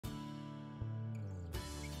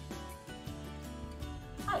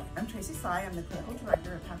Tracy Sai. I'm the Clinical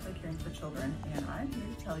Director of Pathway Caring for Children, and I'm here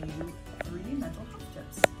to tell you 3 mental health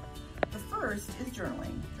tips. The first is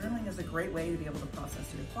journaling. Journaling is a great way to be able to process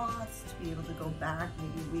your thoughts, to be able to go back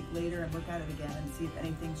maybe a week later and look at it again and see if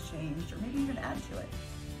anything's changed, or maybe even add to it.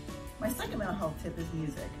 My second mental health tip is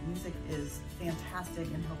music. Music is fantastic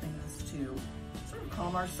in helping us to sort of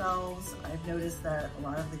calm ourselves. I've noticed that a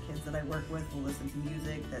lot of the kids that I work with will listen to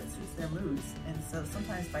music that suits their moods. And so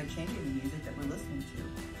sometimes by changing the music that we're listening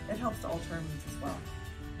to, it helps to alter our moods as well.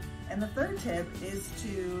 And the third tip is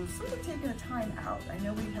to sort of take a time out. I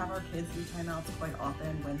know we have our kids do timeouts quite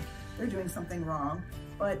often when they're doing something wrong,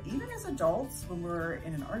 but even as adults, when we're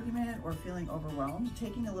in an argument or feeling overwhelmed,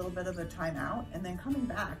 taking a little bit of a time out and then coming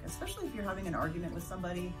back, especially if you're having an argument with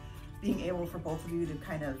somebody, being able for both of you to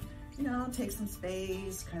kind of, take some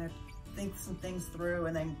space, kind of think some things through,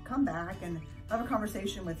 and then come back and have a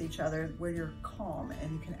conversation with each other where you're calm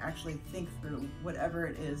and you can actually think through whatever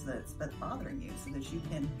it is that's bothering you so that you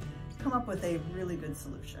can come up with a really good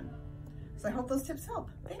solution. So I hope those tips help.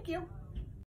 Thank you.